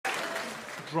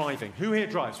driving. Who here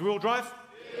drives? We all drive?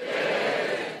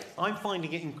 Yes. I'm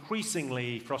finding it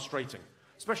increasingly frustrating,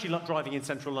 especially like driving in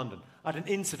central London. I had an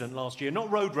incident last year,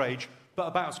 not road rage, but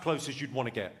about as close as you'd want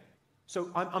to get. So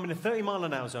I'm in a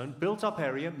 30-mile-an-hour zone, built-up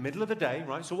area, middle of the day,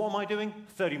 right? So what am I doing?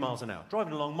 30 miles an hour.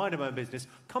 Driving along, minding my own business,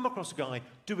 come across a guy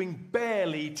doing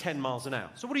barely 10 miles an hour.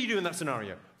 So what do you do in that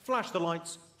scenario? Flash the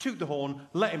lights, toot the horn,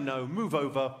 let him know, move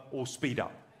over, or speed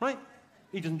up, right?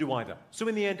 He doesn't do either. So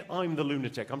in the end, I'm the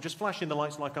lunatic. I'm just flashing the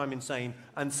lights like I'm insane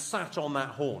and sat on that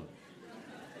horn.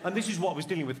 And this is what I was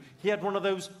dealing with. He had one of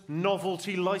those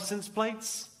novelty license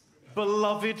plates.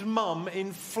 Beloved mum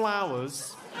in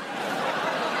flowers.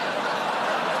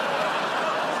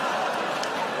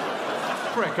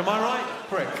 Prick, am I right?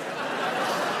 Prick.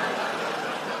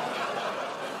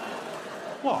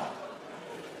 What?